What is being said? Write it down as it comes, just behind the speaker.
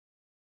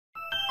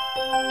So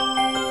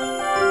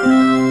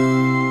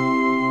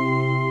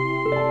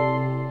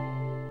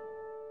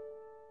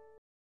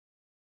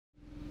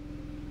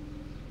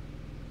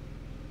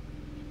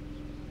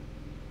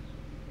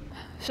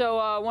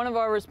one of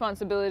our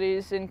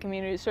responsibilities in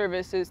community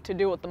service is to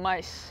deal with the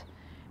mice.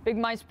 Big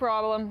mice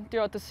problem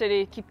throughout the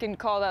city, keep getting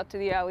called out to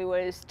the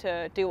alleyways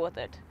to deal with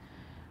it.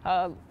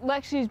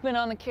 Lexi's been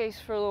on the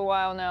case for a little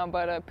while now,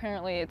 but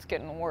apparently it's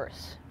getting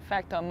worse. In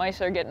fact, mice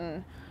are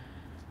getting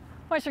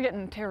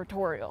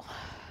territorial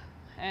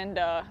and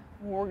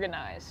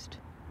organized,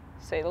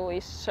 to say the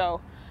least. So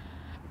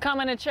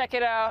coming to check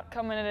it out,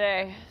 coming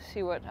today,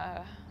 see what's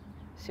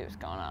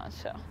going on.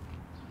 So.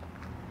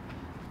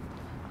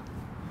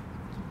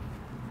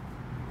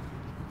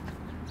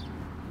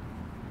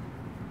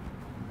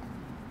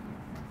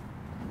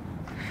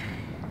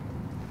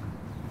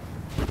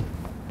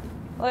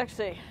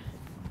 Lexi,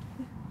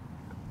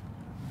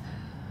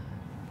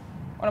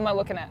 what am I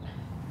looking at?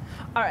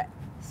 All right,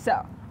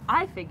 so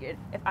I figured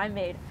if I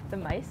made the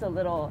mice a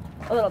little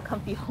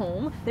comfy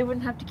home, they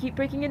wouldn't have to keep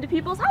breaking into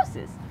people's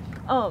houses.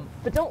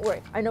 But don't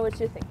worry, I know what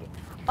you're thinking.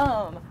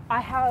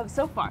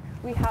 So far,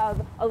 we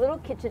have a little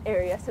kitchen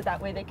area so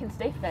that way they can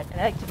stay fed,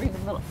 and I like to bring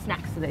them little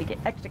snacks so they get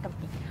extra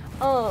comfy.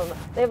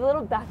 They have a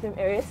little bathroom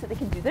area so they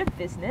can do their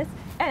business,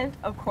 and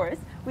of course,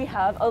 we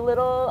have a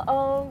little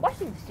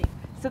washing machine.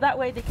 So that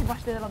way they can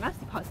wash their little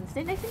mousy paws and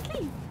stay nice and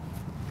clean.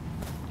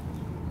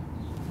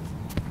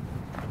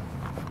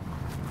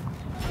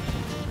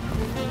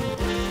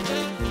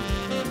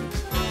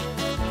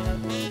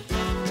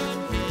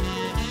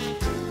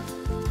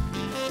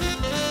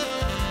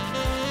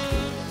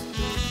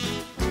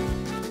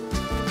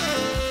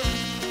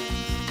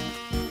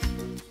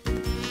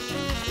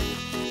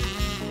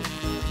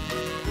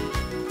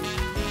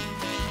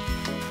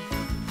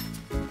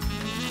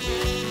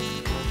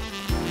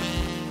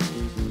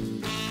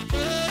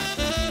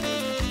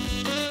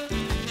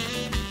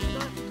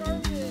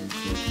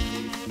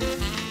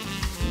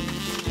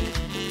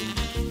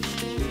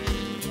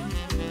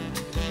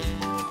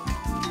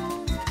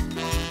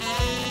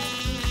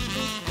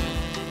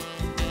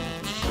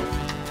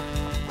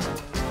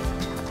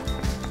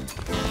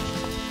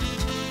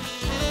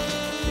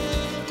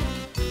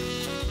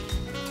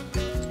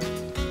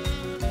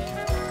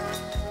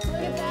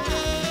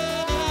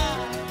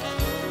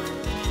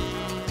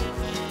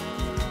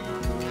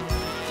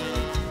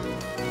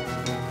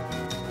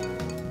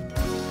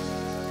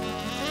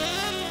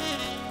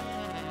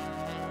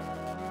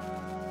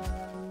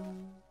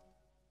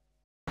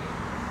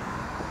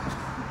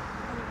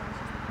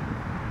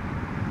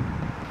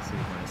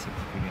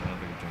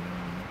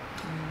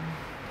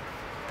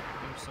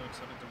 So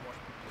excited to watch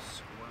people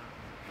squirt.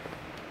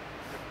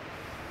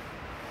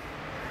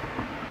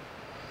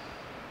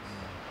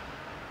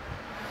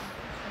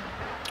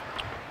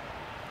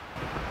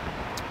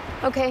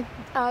 Okay,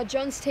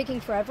 Joan's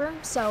taking forever,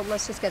 so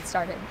let's just get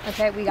started.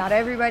 Okay, we got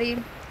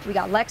everybody. We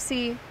got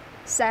Lexi,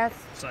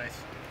 Seth,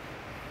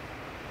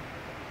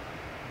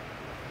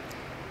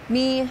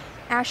 me,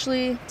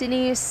 Ashley,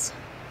 Denise,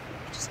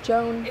 just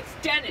Joan. It's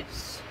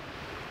Dennis.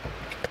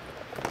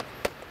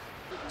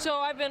 So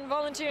I've been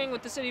volunteering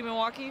with the city of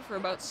Milwaukee for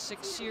about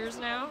 6 years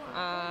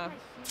now.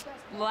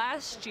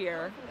 Last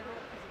year,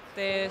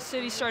 the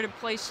city started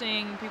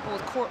placing people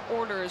with court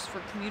orders for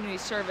community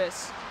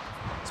service,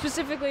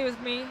 specifically with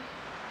me.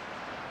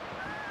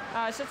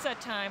 Since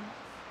that time,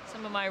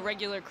 some of my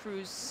regular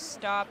crews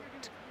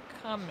stopped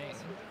coming.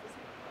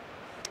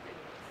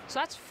 So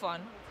that's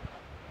fun.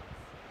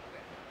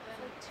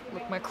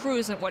 Look, my crew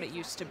isn't what it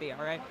used to be,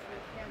 all right?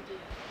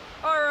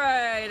 All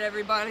right,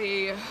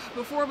 everybody.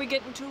 Before we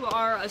get into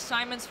our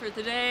assignments for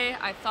today,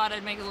 I thought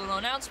I'd make a little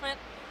announcement.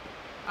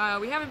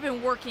 We haven't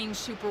been working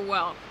super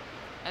well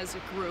as a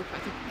group. I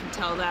think you can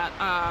tell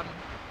that.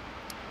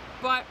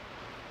 But,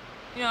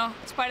 you know,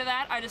 in spite of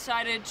that, I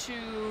decided to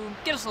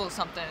get us a little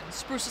something,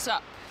 spruce us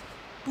up,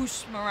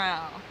 boost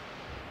morale.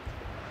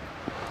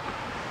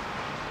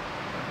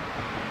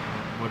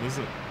 What is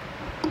it?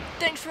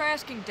 Thanks for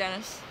asking,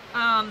 Dennis.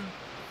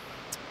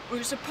 We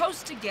were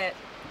supposed to get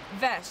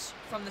vests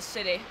from the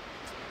city.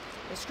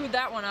 I screwed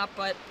that one up,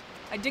 but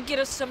I did get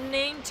us some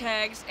name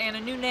tags and a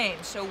new name.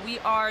 So we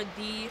are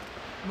the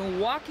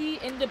Milwaukee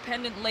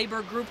Independent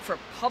Labor Group for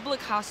Public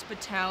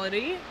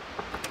Hospitality.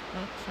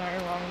 Oh, sorry,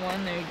 wrong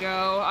one. There you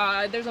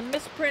go. There's a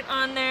misprint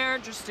on there.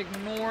 Just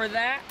ignore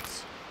that.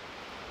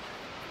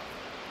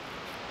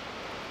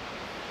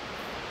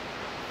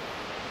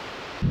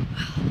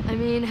 I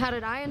mean, how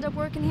did I end up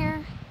working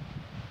here?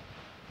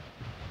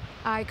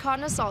 I caught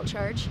an assault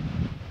charge.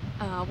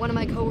 One of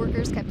my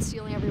coworkers kept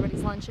stealing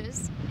everybody's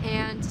lunches,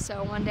 and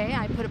so one day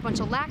I put a bunch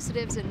of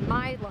laxatives in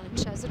my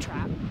lunch as a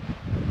trap.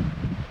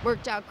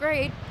 Worked out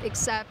great,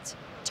 except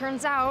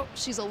turns out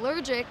she's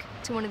allergic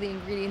to one of the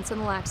ingredients in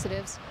the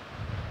laxatives.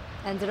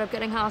 Ended up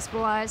getting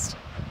hospitalized.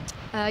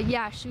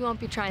 Yeah, she won't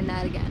be trying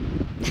that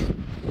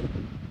again.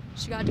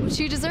 She got what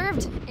she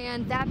deserved,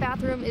 and that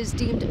bathroom is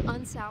deemed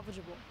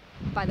unsalvageable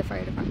by the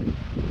fire department.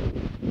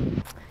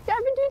 Yeah,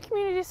 I've been doing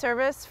community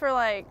service for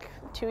like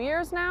 2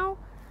 years now.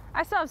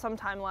 I still have some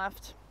time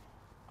left.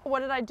 what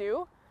did I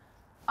do?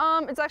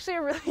 It's actually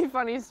a really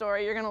funny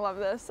story. You're gonna love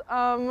this.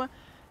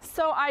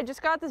 So I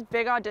just got this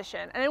big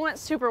audition and it went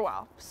super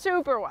well,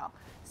 super well.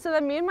 So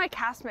then me and my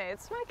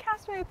castmates,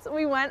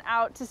 we went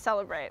out to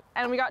celebrate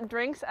and we got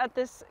drinks at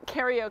this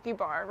karaoke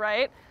bar,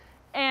 right?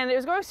 And it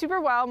was going super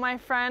well. My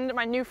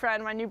new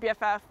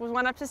BFF,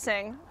 went up to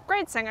sing,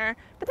 great singer.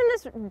 But then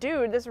this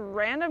dude, this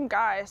random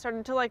guy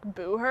started to like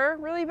boo her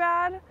really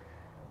bad.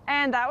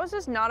 And that was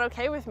just not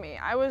okay with me.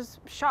 I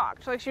was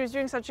shocked, like she was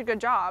doing such a good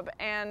job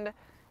and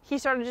he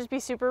started to just be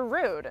super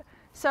rude.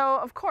 So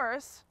of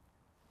course,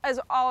 as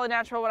all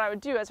natural what I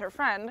would do as her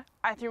friend,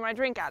 I threw my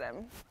drink at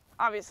him,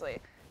 obviously.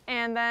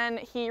 And then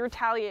he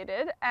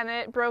retaliated and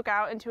it broke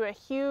out into a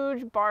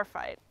huge bar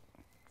fight.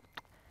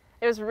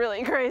 It was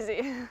really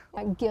crazy.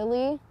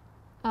 Gilly,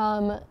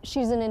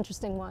 she's an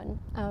interesting one.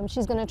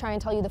 She's gonna try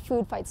and tell you the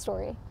food fight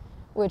story,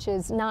 which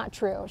is not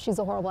true. She's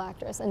a horrible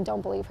actress and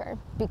don't believe her,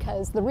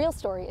 because the real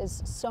story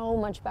is so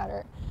much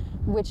better,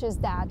 which is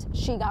that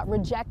she got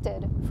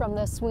rejected from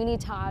the Sweeney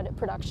Todd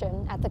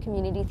production at the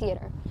community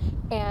theater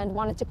and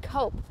wanted to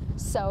cope.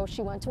 So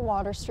she went to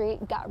Water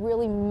Street, got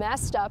really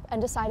messed up, and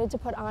decided to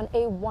put on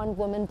a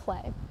one-woman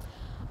play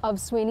of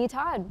Sweeney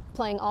Todd,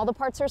 playing all the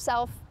parts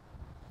herself,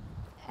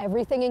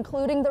 everything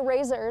including the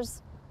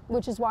razors,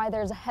 which is why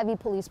there's a heavy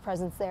police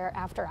presence there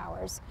after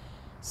hours.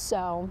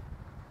 So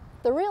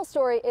the real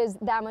story is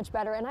that much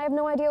better, and I have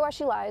no idea why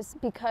she lies,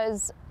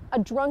 because a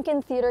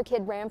drunken theater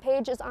kid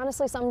rampage is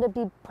honestly something to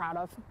be proud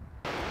of.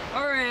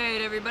 All right,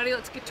 everybody,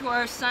 let's get to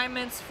our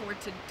assignments for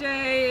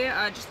today.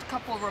 Just a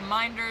couple of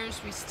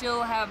reminders. We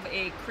still have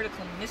a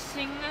critical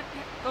missing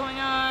going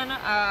on.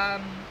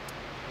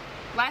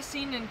 Last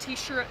seen in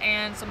t-shirt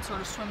and some sort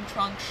of swim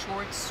trunk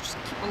shorts. Just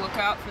keep a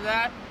lookout for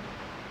that.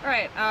 All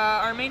right,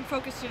 our main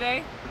focus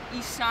today,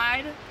 East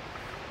Side.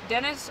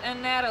 Dennis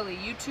and Natalie,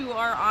 you two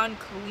are on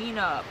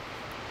cleanup.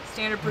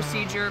 Standard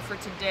procedure for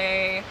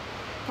today.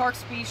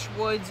 Parks, beach,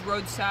 woods,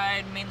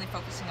 roadside, mainly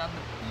focusing on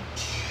the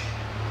beach.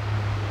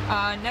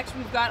 Next,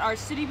 we've got our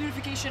city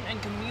beautification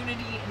and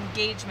community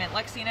engagement.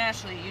 Lexi and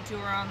Ashley, you two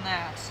are on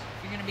that.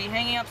 You're going to be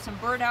hanging up some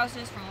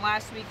birdhouses from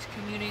last week's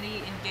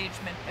community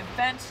engagement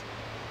event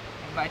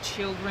made by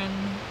children.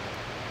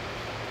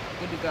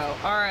 Good to go.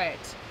 All right.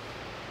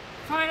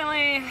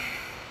 Finally,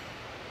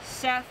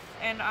 Seth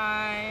and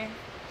I.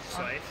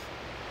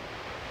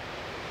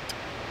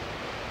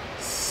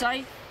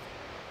 Scythe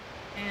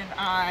and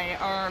I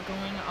are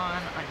going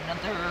on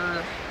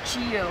another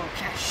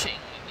geocaching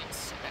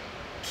incident.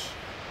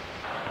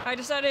 I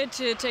decided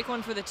to take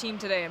one for the team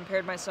today and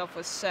paired myself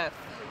with Seth.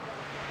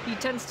 He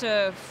tends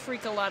to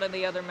freak a lot of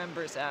the other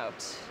members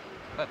out,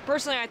 but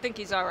personally I think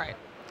he's alright.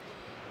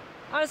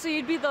 Honestly,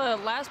 he'd be the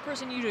last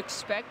person you'd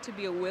expect to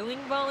be a willing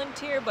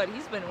volunteer, but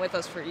he's been with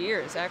us for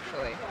years,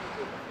 actually.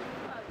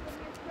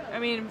 I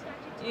mean,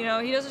 you know,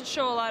 he doesn't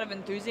show a lot of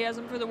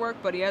enthusiasm for the work,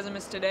 but he hasn't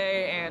missed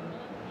today, and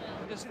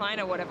just fine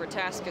at whatever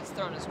task gets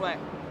thrown his way.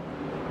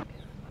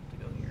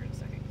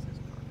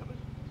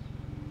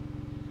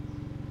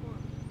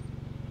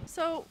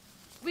 So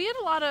we had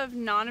a lot of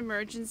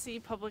non-emergency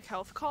public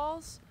health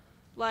calls,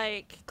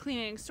 like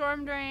cleaning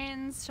storm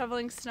drains,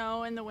 shoveling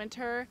snow in the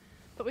winter,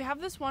 but we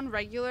have this one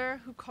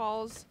regular who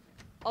calls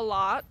a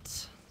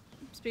lot.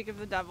 Speak of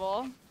the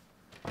devil.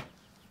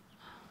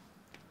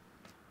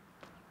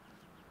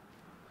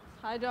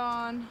 Hi,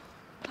 Dawn.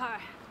 Hi.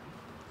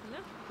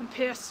 Hello? I'm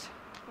pissed.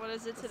 What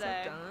is it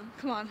today? What's up, Dawn?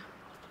 Come on.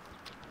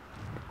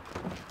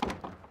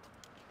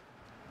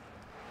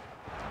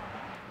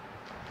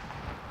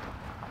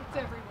 It's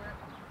everywhere.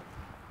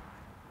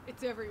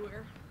 It's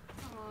everywhere.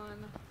 Come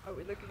on. Are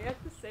we looking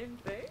at the same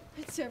thing?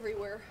 It's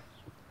everywhere.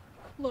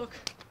 Look.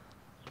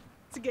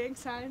 It's a gang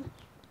sign.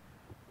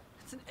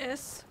 It's an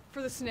S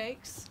for the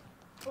snakes.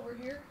 Over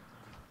here.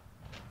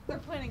 They're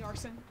planning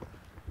arson.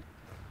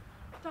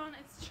 Dawn,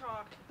 it's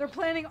chalk. They're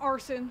planning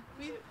arson.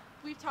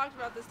 We've talked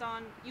about this,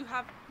 Dawn. You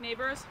have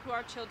neighbors who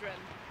are children.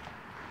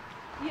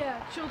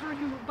 Yeah, children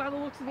who, by the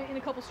looks of it, in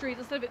a couple streets,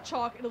 instead of it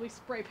chalk, it'll be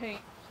spray paint.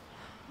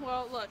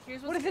 Well, look,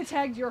 here's What if it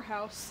tagged your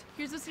house?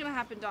 here's what's gonna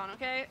happen, Dawn,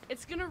 okay?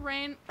 It's gonna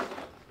rain. Okay.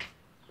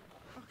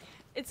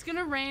 It's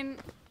gonna rain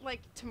like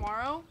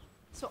tomorrow,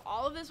 so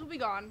all of this will be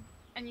gone,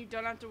 and you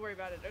don't have to worry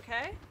about it,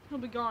 okay? It'll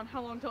be gone.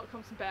 How long till it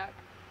comes back?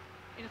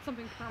 And it's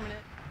something permanent.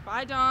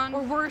 Bye, Dawn.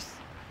 Or worse,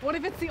 what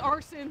if it's the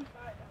arson?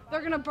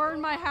 They're gonna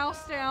burn my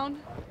house down.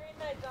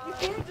 You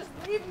can't just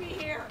leave me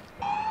here.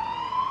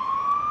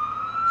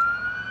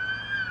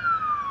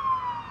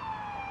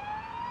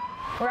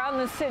 We're out in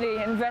the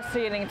city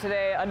investigating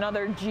today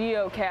another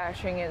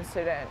geocaching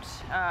incident.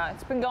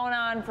 It's been going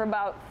on for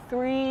about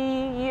 3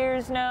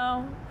 years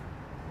now.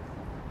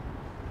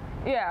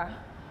 Yeah.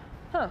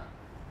 Huh.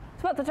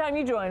 It's about the time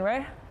you joined,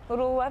 right? A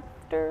little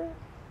after?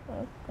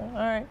 Okay.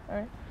 All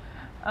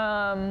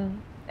right.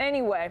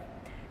 Anyway,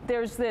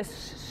 there's this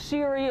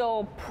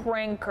serial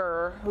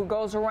pranker who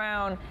goes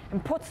around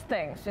and puts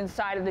things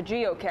inside of the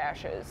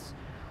geocaches.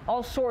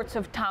 All sorts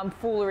of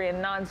tomfoolery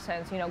and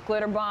nonsense, you know,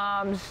 glitter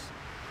bombs,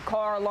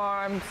 car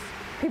alarms,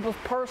 people's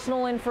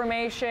personal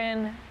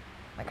information,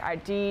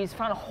 like IDs,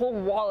 found a whole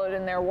wallet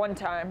in there one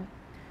time.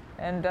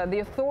 And the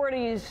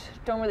authorities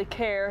don't really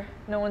care.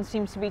 No one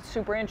seems to be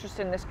super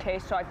interested in this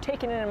case, so I've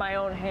taken it in my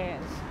own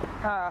hands.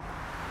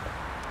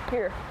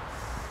 Here,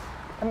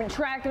 I've been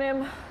tracking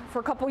him for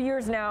a couple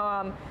years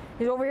now.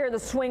 He's over here at the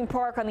swing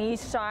park on the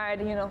east side,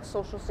 you know,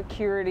 Social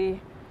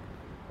Security.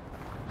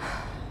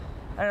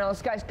 I don't know,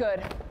 this guy's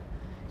good.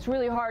 It's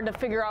really hard to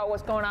figure out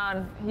what's going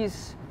on.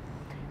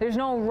 There's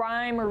no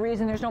rhyme or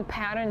reason, there's no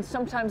pattern.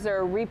 Sometimes there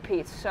are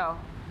repeats, so I'm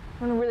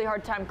having a really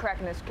hard time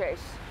cracking this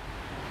case.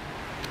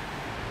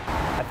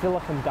 I feel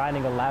like I'm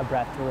guiding a lab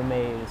rat through a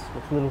maze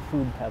with little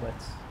food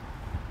pellets.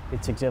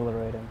 It's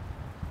exhilarating.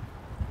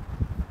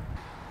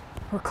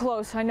 We're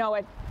close, I know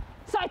it.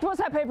 Scythe, what's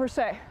that paper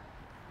say?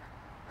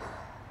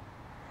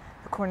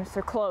 The coordinates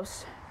are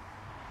close.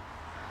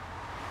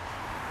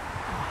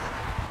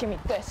 Give me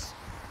this.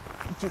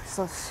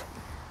 Useless.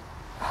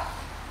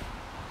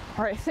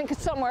 All right, I think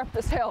it's somewhere up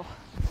this hill.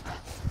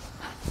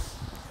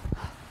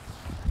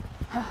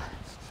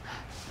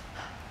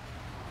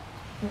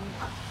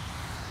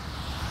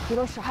 You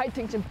know,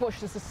 Huntington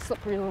bush is a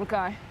slippery little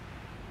guy.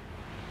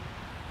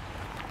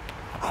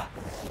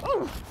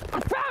 Oh, I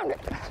found it!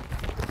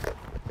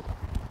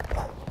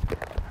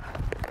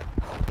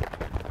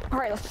 All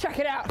right, let's check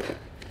it out.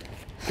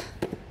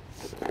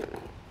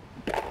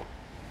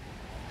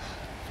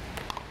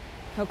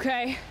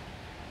 Okay,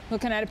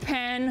 looking at a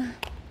pen,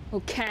 a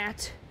little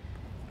cat,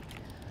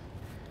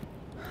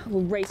 a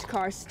little race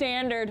car.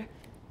 Standard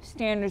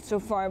so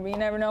far, but you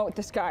never know with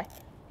this guy.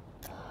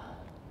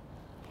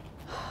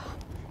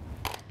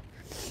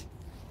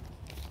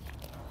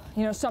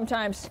 You know,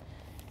 sometimes,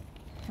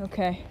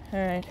 okay, all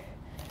right.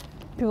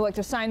 People like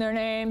to sign their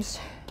names.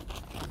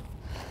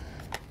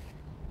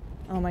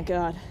 Oh my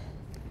God.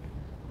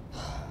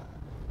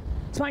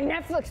 It's my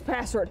Netflix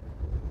password.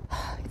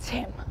 It's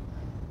him.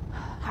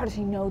 How does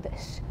he know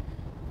this?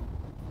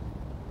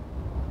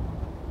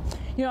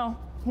 You know,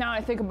 now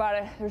I think about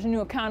it, there's a new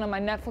account on my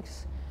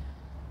Netflix.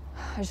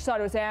 I just thought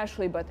it was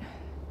Ashley, but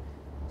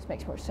this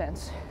makes more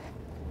sense.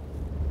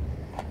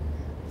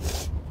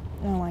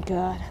 Oh my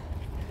God.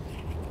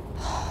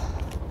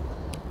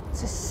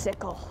 It's a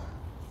sickle.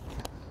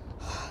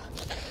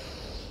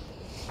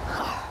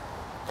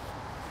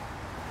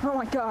 Oh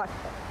my God.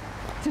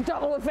 It's a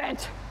double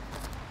event.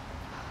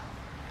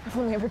 I've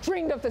only ever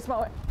dreamed of this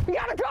moment. We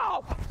gotta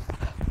go!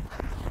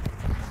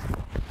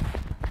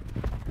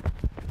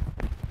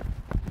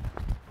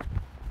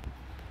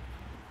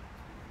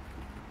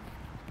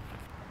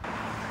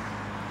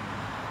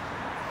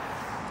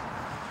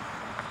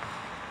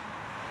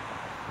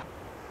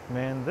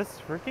 Man, this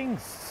freaking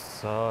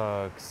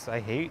sucks. I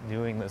hate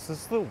doing this.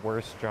 This is the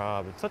worst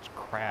job. It's such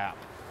crap.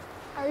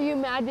 Are you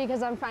mad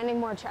because I'm finding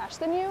more trash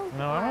than you?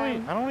 No,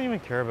 I don't even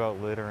care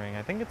about littering.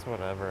 I think it's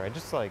whatever.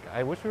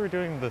 I wish we were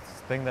doing this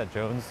thing that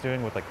Joan's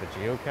doing with like the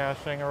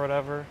geocaching or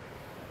whatever.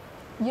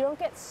 You don't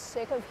get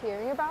sick of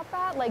hearing about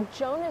that? Like,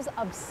 Joan is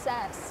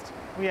obsessed.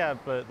 Yeah,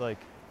 but like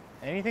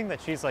anything that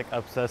she's like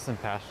obsessed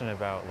and passionate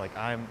about, like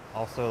I'm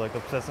also like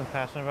obsessed and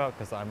passionate about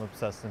because I'm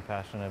obsessed and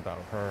passionate about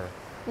her.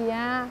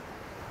 Yeah.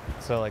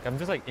 So like I'm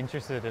just like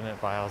interested in it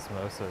by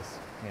osmosis.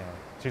 You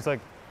know,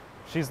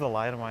 she's the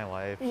light of my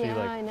life.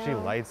 Yeah, She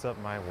lights up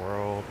my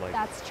world. Like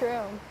that's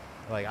true.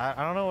 Like I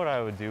don't know what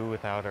I would do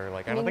without her.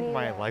 Like I don't think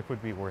my neither. life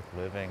would be worth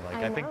living. Like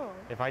I think know.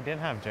 if I didn't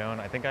have Joan,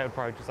 I think I would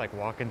probably just like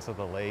walk into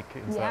the lake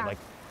instead Yeah. of like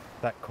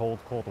that cold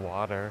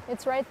water.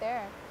 It's right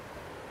there.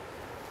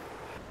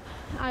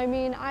 I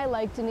mean, I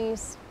like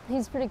Denise.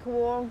 He's pretty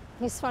cool.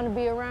 He's fun to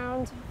be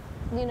around.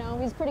 You know,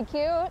 he's pretty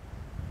cute.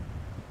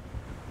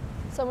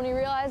 So when he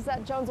realized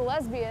that Joan's a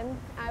lesbian,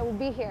 I will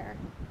be here.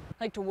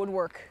 I like to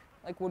woodwork,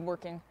 like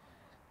woodworking.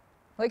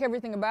 I like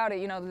everything about it,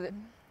 you know, the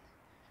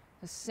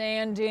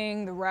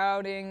sanding, the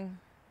routing,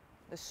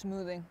 the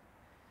smoothing.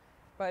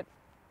 But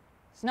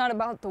it's not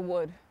about the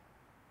wood.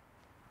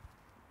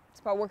 It's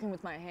about working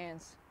with my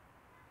hands.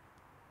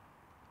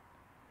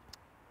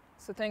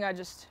 It's the thing I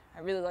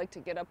really like to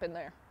get up in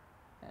there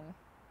and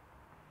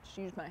just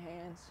use my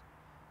hands.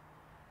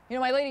 You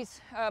know,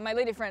 my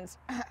lady friends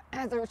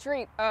at the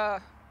retreat,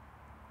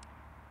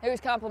 they always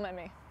compliment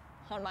me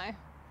on my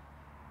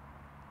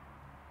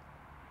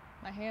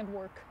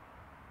handwork.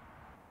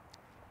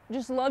 I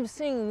just love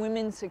seeing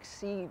women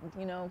succeed,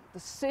 you know, the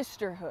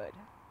sisterhood,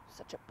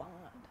 such a bond.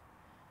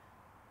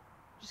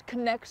 Just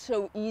connect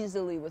so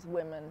easily with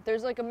women.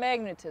 There's like a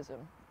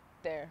magnetism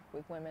there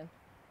with women.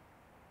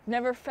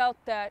 Never felt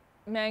that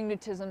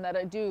magnetism that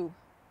I do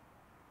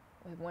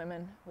with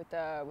women, with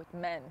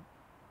men,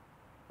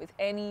 with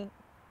any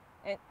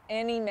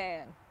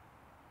man.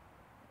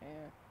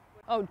 Yeah.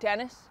 Oh,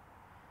 Dennis?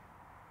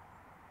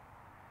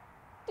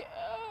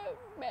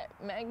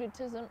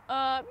 Magnetism?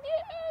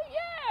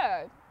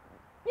 Yeah.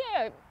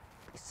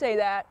 Say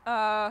that.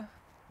 I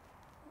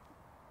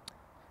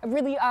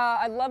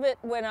love it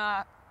when,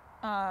 well,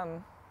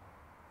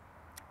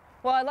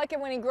 I like it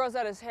when he grows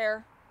out his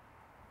hair.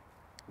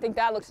 I think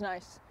that looks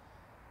nice.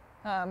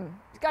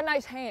 He's got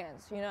nice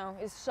hands, you know,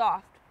 he's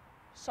soft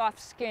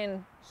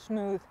skin,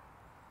 smooth.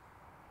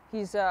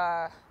 He's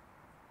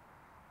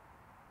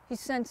He's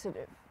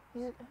sensitive.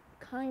 He's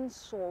a kind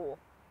soul.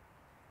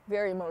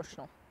 Very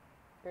emotional.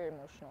 Very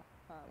emotional.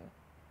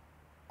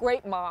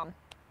 Great mom.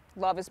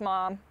 Love his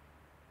mom.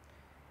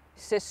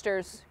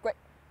 Sisters. Great.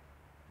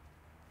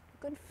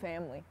 Good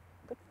family.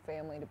 Good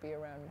family to be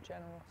around in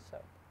general, so.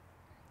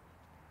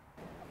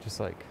 Just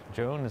like,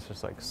 Joan is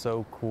just like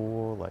so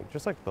cool, like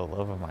just like the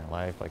love of my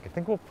life. Like I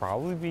think we'll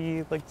probably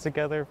be like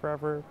together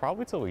forever,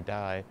 probably till we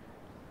die.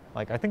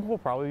 Like I think we'll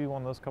probably be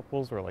one of those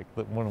couples where like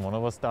when one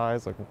of us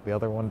dies, like the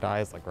other one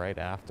dies like right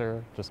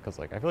after, just cause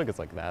like I feel like it's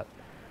like that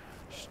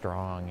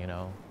strong, you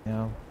know? You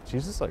know,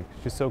 she's just like,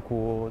 she's so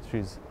cool,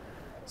 she's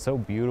so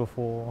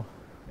beautiful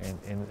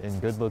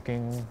and good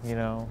looking, you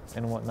know,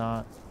 and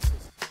whatnot.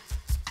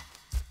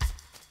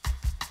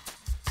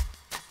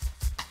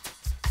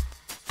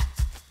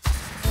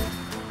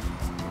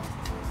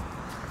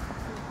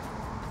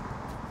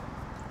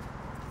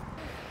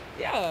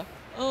 Yeah,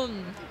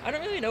 I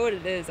don't really know what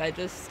it is. I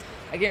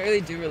can't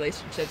really do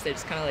relationships. They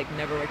just kind of like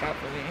never work out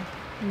for me.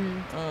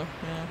 Yeah.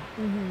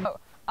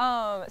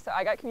 So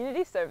I got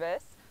community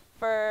service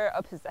for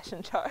a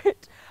possession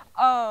charge.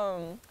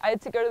 I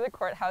had to go to the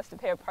courthouse to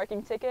pay a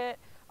parking ticket,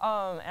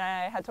 and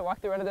I had to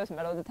walk through one of those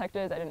metal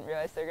detectors. I didn't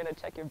realize they were gonna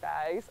check your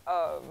bags.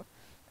 And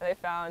they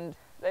found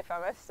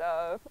my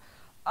stuff,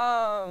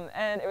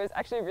 and it was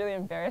actually really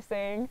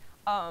embarrassing.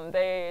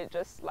 They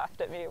just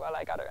laughed at me while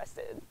I got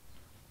arrested.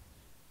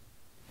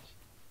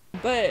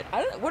 But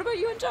what about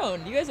you and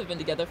Joan? You guys have been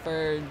together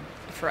for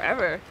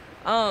forever.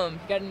 Got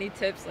any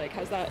tips? Like,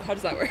 how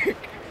does that work?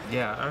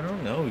 Yeah, I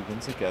don't know. We've been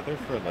together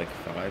for like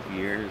 5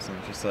 years,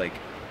 and just like,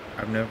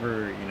 I've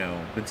never, you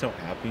know, been so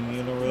happy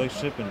in a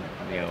relationship, and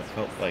you know,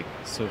 felt like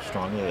so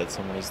strongly that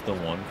someone is the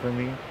one for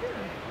me.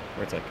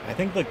 Where it's like, I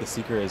think like the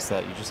secret is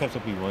that you just have to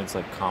be willing to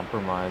like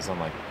compromise on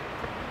like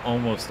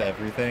almost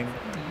everything,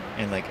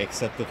 and like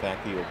accept the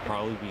fact that you'll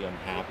probably be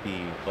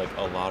unhappy like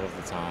a lot of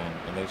the time,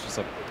 and there's just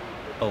like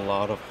a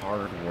lot of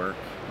hard work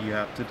you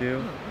have to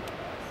do.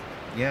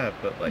 Yeah,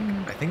 but like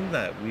I think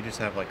that we just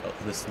have like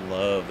this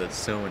love that's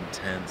so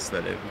intense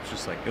that it was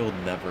just like it'll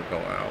never go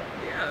out.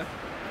 Yeah.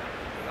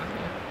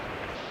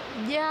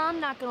 Yeah, I'm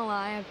not gonna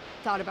lie. I've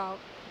thought about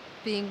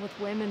being with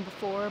women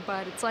before,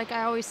 but it's like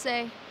I always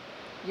say,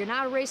 you're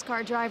not a race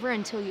car driver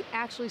until you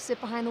actually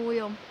sit behind the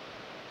wheel.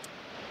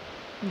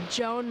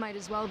 Joan might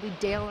as well be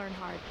Dale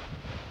Earnhardt.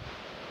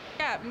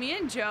 Yeah, me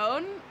and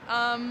Joan,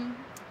 I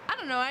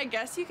don't know, I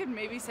guess you could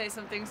maybe say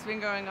something's been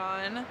going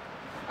on.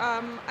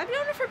 I've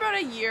known her for about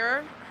a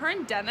year. Her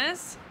and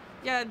Dennis,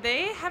 yeah,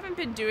 they haven't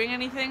been doing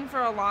anything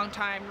for a long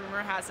time,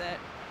 rumor has it.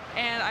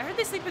 And I heard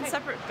they sleep in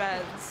separate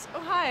beds. Oh,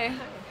 hi.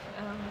 Hi.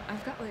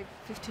 I've got like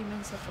 15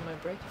 minutes left on my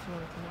break if you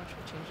want to come watch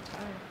me change a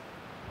tire.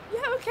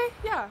 Yeah, okay,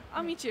 yeah,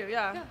 I'll meet you,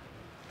 yeah.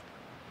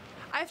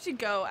 I have to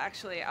go,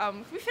 actually.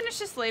 Can we finish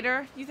this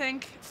later, you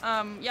think?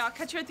 Yeah, I'll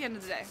catch you at the end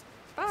of the day.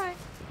 Bye.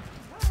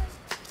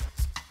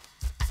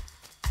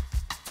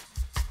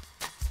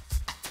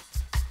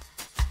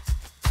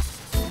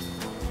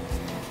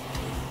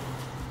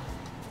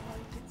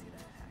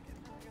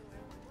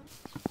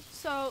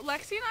 So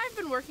Lexi and I have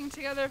been working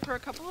together for a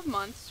couple of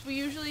months. We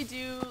usually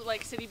do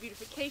like city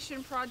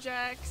beautification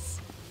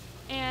projects,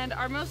 and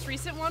our most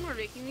recent one, we're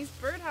making these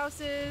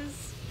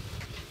birdhouses.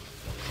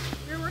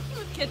 We're working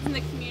with kids in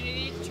the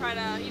community to try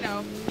to, you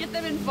know, get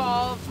them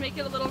involved, make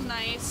it a little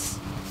nice.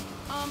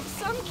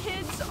 Some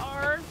kids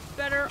are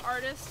better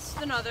artists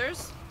than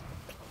others,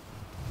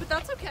 but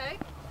that's okay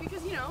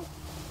because, you know,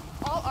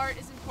 all art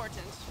is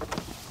important,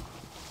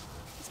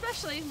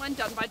 especially when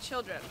done by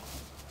children,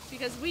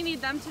 because we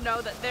need them to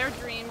know that their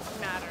dreams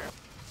matter.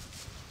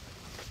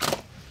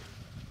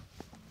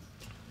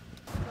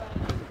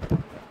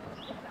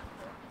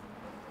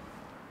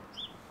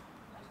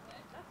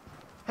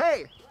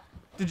 Hey!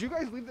 Did you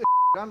guys leave the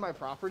on my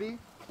property?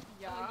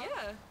 Yeah.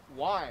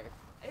 Why?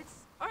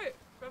 It's art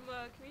from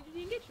a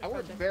community engagement I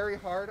worked project. very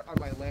hard on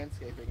my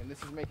landscaping, and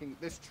this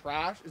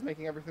trash is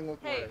making everything look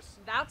Hey, worse.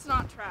 that's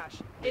not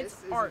trash. It's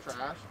This art. isn't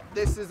trash.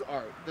 This is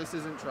art. This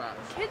isn't trash.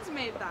 Kids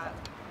made that.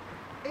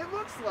 It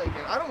looks like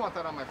it. I don't want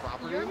that on my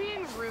property. You're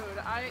being rude.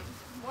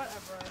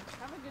 Whatever.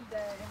 Have a good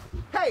day.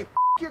 Hey,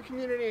 your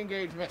community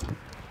engagement.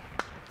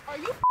 Are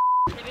you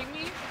kidding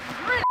me?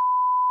 You're an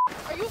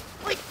Are you,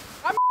 like,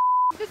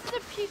 this is a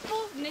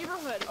peaceful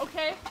neighborhood,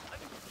 okay?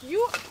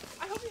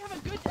 I hope you have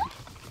a good day.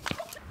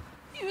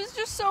 He was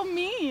just so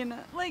mean.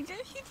 Like,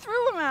 he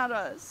threw him at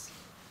us.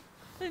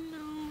 I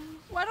know.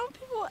 Why don't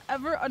people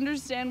ever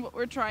understand what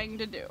we're trying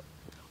to do?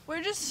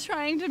 We're just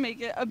trying to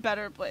make it a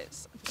better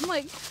place. I'm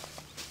like,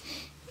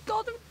 he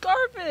called him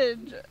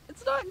garbage.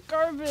 It's not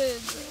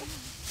garbage.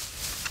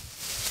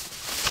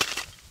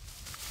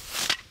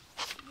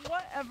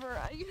 Whatever.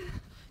 Do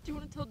you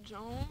want to tell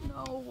Joan?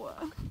 No.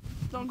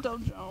 Don't tell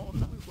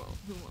Joan.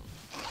 We won't.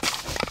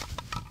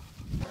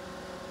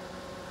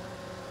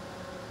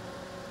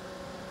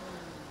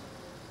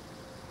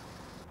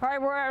 All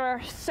right, we're at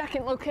our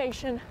second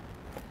location,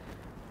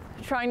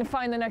 trying to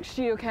find the next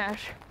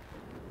geocache.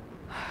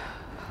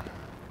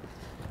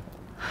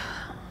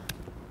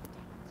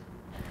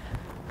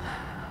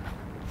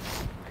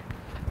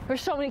 There's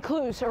so many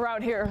clues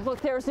around here.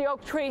 Look, there's the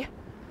oak tree,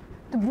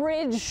 the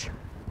bridge.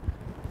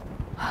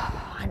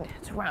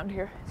 It's around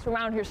here. It's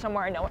around here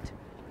somewhere, I know it.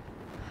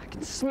 I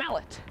can smell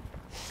it.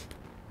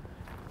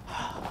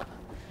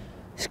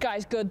 This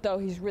guy's good though,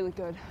 he's really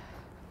good.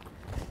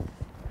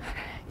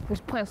 He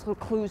just plants little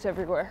clues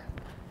everywhere.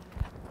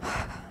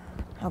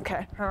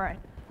 Okay, all right.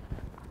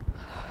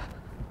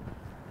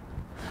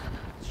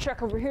 Let's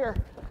check over here.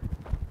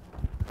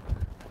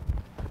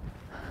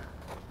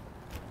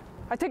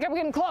 I think I'm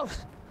getting close.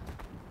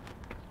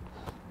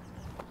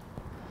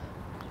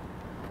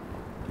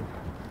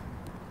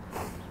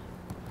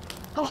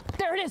 Oh,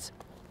 there it is.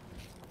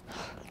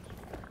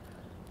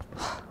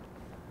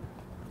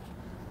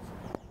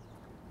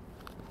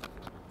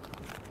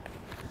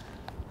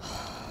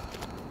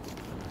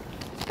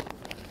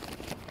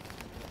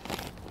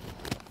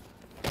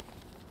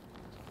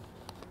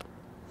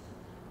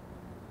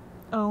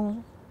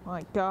 Oh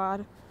my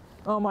God.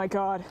 Oh my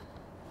God.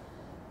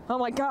 Oh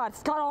my God,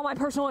 it's got all my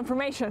personal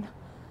information.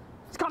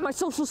 It's got my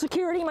social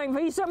security, my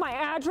visa, my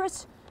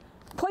address,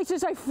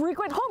 places I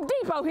frequent. Home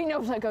Depot, he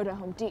knows I go to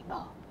Home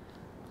Depot.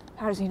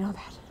 How does he know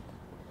that?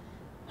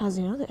 How does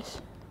he know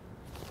this?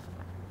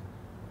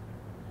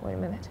 Wait a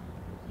minute.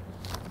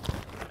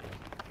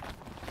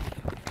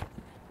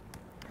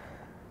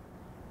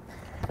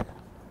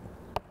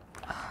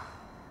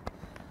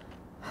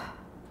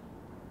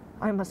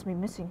 I must be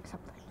missing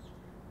something.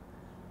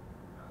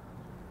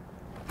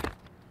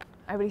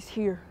 Everybody's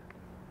here,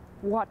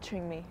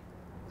 watching me,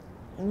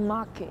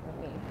 mocking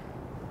me.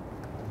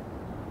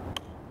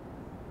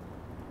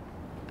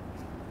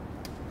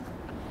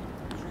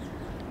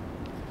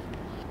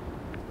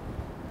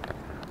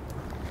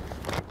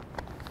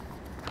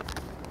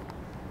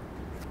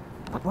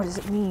 But what does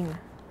it mean?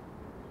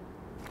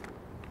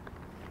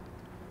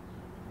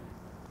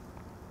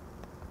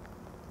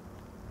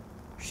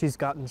 She's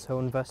gotten so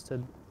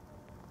invested.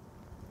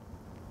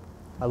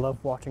 I love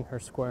watching her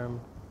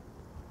squirm.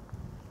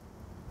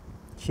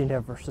 She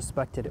never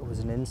suspected it was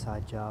an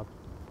inside job.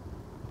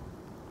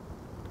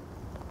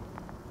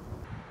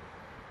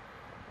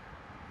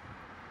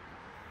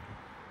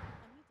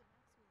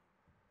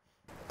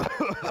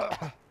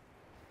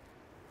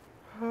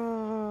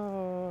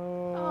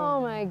 Oh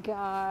my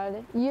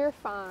God, you're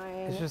fine.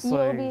 It's just You'll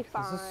like, be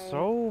fine. this is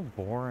so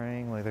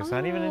boring. Like, there's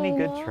not even any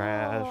good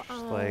trash.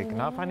 Like,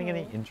 not finding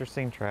any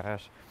interesting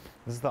trash.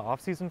 This is the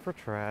off season for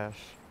trash.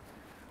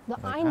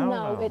 Look, Like, I I don't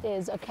know know. it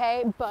is,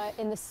 okay? But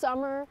in the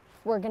summer,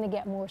 we're gonna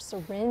get more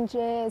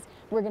syringes,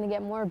 we're gonna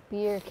get more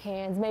beer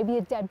cans, maybe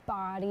a dead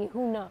body,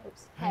 who knows?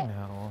 I Hey,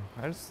 know.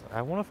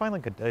 I want to find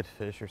like a dead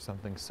fish or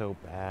something so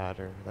bad,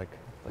 or like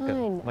I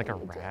know a you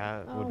do.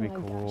 rat Oh would be my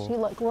cool. gosh. Hey,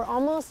 look, we're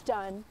almost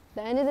done.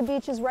 The end of the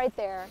beach is right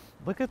there.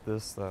 Look at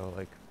this though.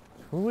 Like,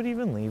 who would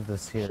even leave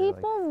this here?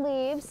 People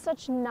leave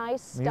such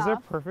nice These are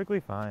stuff. perfectly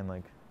fine.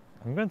 Like,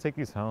 I'm gonna take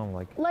these home.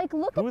 Like, Look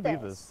who at would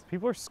leave this. this?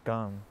 People are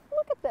scum.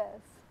 Look at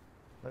this.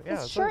 But yeah,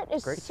 This it's shirt a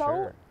is great so-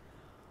 shirt.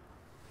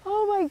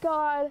 Oh my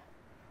God.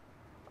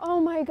 Oh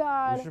my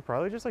God. We should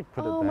probably just like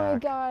put Oh it back. my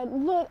God.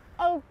 Look.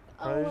 Oh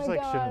Probably my just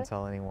like God. shouldn't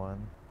tell anyone.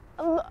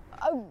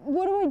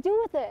 What do I do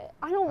with it?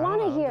 I don't I want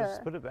don't to know, hear.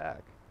 Just put it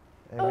back.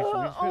 And Oh, we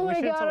oh my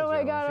shouldn't God, tell oh my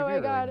Joan. God, She'd oh be my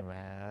really God.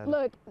 mad.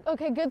 Look,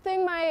 okay, good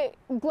thing my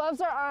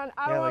gloves are on.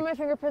 I don't Yeah, want like- my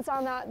fingerprints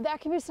on that.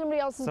 That could be somebody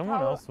else's Someone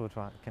problem. else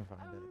can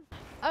find it.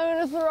 I'm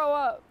gonna throw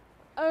up.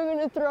 I'm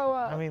gonna throw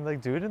up. I mean, like,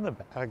 do it in the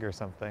bag or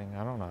something.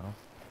 I don't know.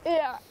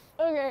 Yeah,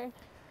 okay.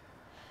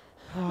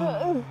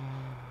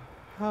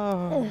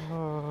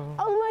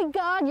 Oh my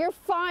God, you're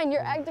fine.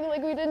 You're acting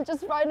like we didn't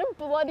just find a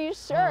bloody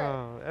shirt.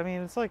 I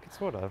mean, it's like,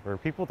 it's whatever.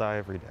 People die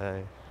every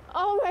day.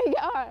 Oh my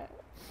God.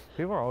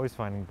 People are always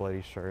finding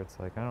bloody shirts.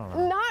 Like, I don't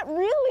know. Not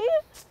really.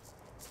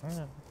 I don't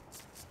know.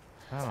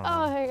 I don't know.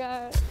 Oh my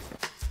God.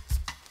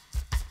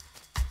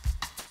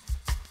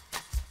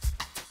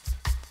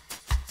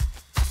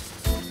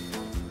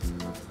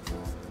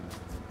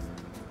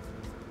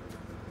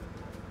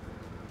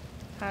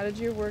 How did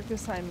your work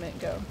assignment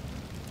go?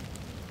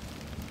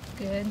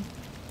 Good.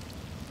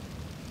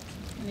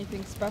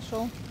 Anything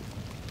special?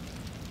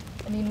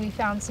 I mean, we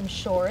found some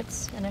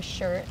shorts and a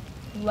shirt.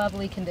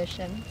 Lovely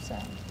condition, so,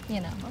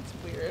 you know, That's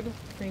weird.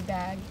 free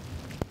bag.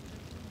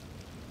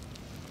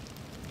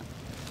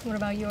 What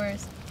about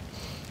yours?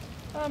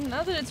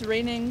 Now that it's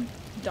raining,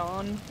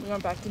 Dawn, we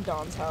went back to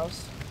Dawn's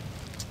house.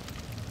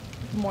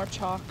 More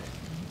chalk.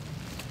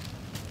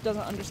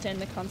 Doesn't understand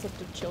the concept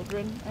of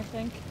children, I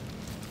think.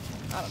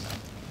 I don't know.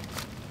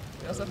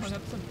 We also hung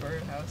up some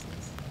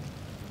birdhouses.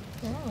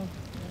 Oh.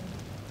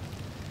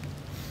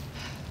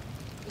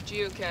 The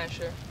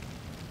geocacher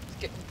is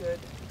getting good.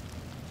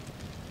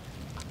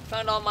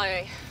 Found all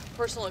my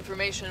personal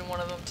information in one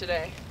of them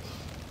today.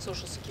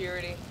 Social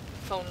security,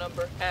 phone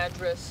number,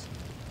 address,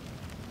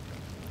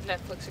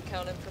 Netflix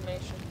account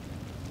information,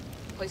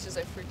 places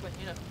I frequent,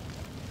 you know.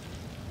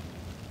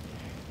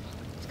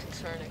 It's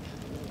concerning.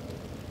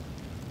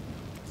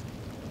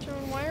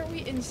 Joan, why aren't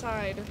we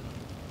inside?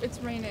 It's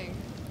raining.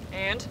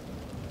 And?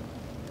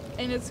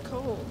 And it's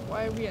cold.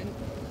 Why are we in?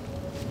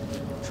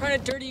 Trying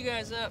to dirty you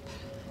guys up.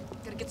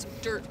 Gotta get some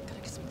dirt, gotta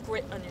get some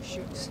grit on your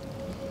shoes.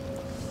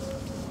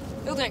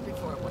 You'll thank me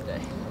for it one day.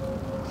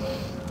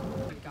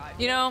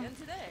 You know,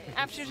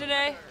 after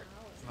today,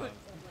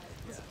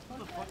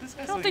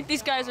 I don't think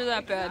these guys are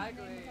that bad.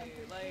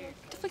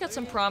 Definitely got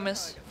some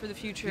promise for the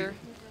future.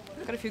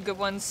 Got a few good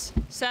ones.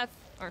 Scythe,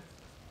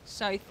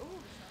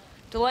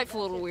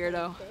 delightful little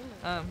weirdo.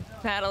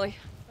 Natalie,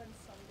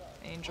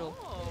 Angel.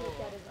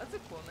 That's a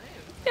cool name.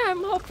 Yeah,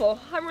 I'm hopeful.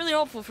 I'm really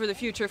hopeful for the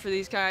future for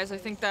these guys. I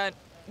think that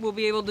we'll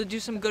be able to do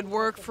some good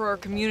work for our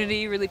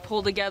community, really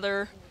pull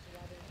together.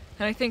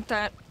 And I think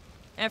that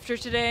after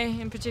today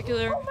in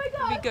particular,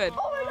 it'll be good.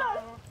 Oh my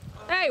god!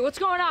 Hey, what's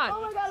going on?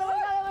 Oh my god, oh my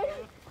god, oh my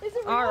god. Is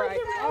it real? All right, Is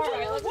it real? all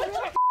right, let's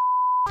check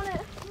on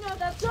it. No,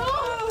 that's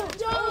Joan!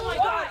 Joan! Oh my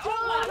god, oh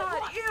my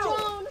god, ew!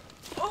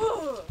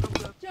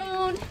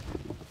 Joan!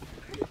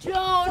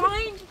 Joan!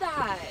 Find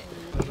that!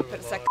 But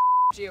it's that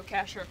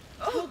geocacher.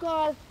 Oh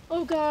god,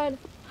 oh god.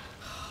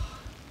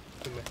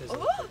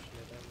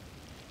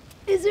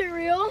 Is it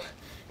real?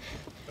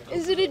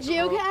 Is it a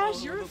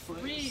geocache? You're a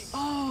freak.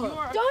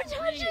 Oh. Don't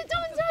touch it!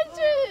 Don't touch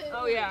it!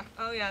 Oh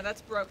yeah,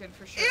 that's broken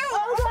for sure.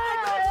 Oh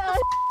god!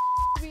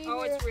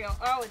 Oh, it's real.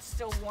 Oh, it's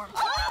still warm.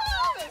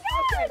 Oh my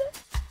god!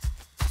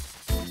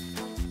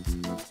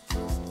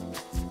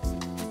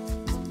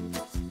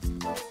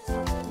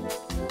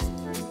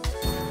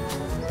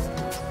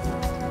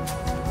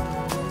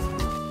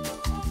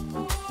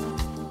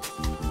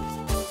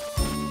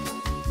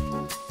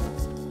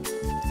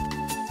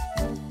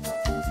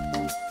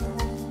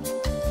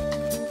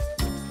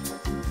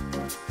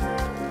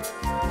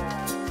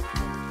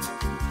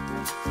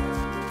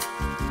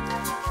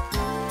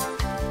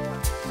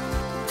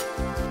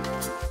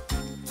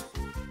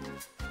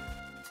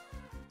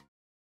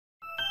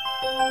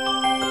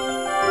 Thank you.